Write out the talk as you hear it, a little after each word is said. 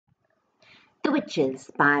The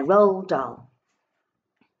Witches by Roald Dahl.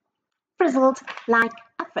 Frizzled like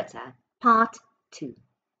a fritter, Part 2.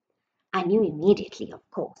 I knew immediately, of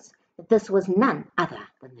course, that this was none other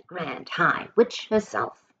than the Grand High Witch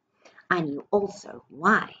herself. I knew also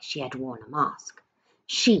why she had worn a mask.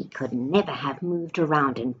 She could never have moved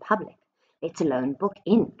around in public, let alone book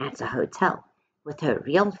in at a hotel, with her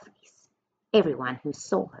real face. Everyone who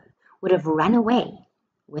saw her would have run away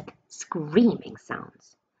with screaming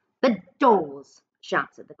sounds. "The doors!"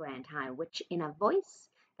 shouted the Grand High Witch in a voice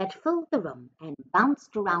that filled the room and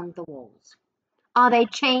bounced around the walls. "Are they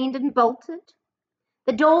chained and bolted?"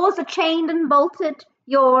 "The doors are chained and bolted,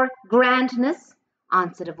 your grandness,"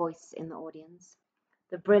 answered a voice in the audience.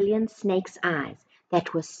 The brilliant snake's eyes,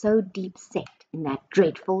 that were so deep set in that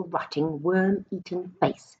dreadful, rotting, worm-eaten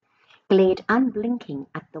face, glared unblinking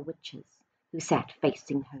at the witches who sat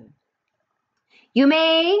facing her. "You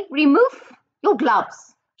may remove your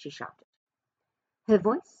gloves," she shouted. Her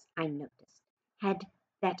voice, I noticed, had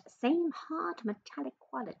that same hard metallic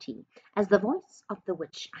quality as the voice of the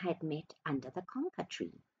witch I had met under the conker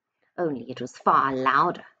tree, only it was far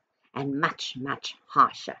louder and much, much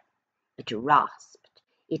harsher. It rasped,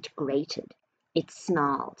 it grated, it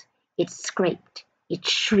snarled, it scraped, it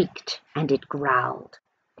shrieked, and it growled.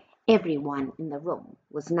 Everyone in the room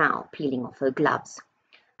was now peeling off her gloves.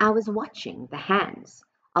 I was watching the hands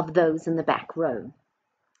of those in the back row.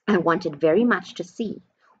 I wanted very much to see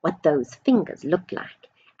what those fingers looked like,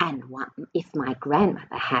 and if my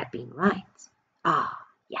grandmother had been right. Ah,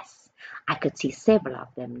 yes, I could see several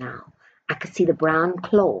of them now. I could see the brown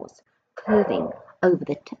claws curving over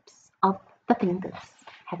the tips of the fingers.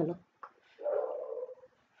 Have a look.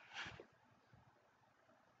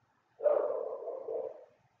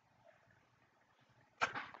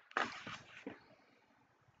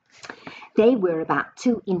 They were about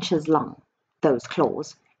 2 inches long, those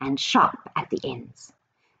claws, and sharp at the ends.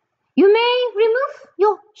 "You may remove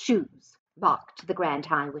your shoes," barked the Grand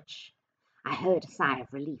High Witch. I heard a sigh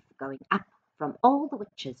of relief going up from all the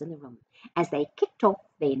witches in the room as they kicked off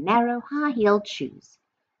their narrow, high-heeled shoes,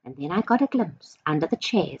 and then I got a glimpse under the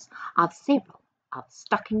chairs of several of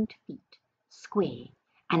stockinged feet, square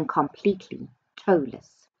and completely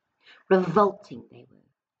toeless. Revolting they were,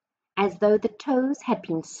 as though the toes had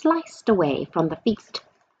been sliced away from the feet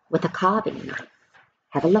with a carving knife.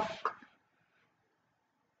 Have a look.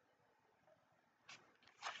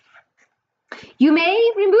 "You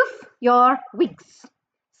may remove your wigs,"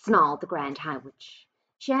 snarled the Grand High Witch.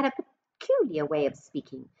 She had a peculiar way of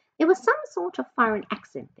speaking. There was some sort of foreign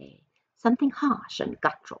accent there, something harsh and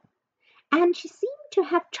guttural, and she seemed to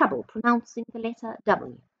have trouble pronouncing the letter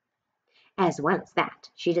W. As well as that,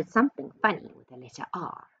 she did something funny with the letter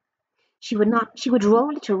R. She would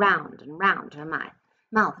roll it around and round her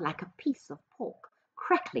mouth like a piece of pork,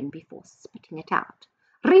 crackling before spitting it out.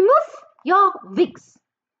 "Remove your wigs,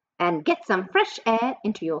 and get some fresh air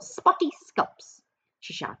into your spotty scalps,"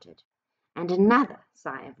 she shouted, and another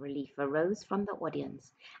sigh of relief arose from the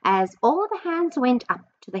audience as all the hands went up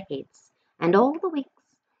to the heads, and all the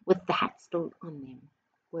wigs, with the hats still on them,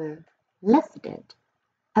 were lifted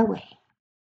away.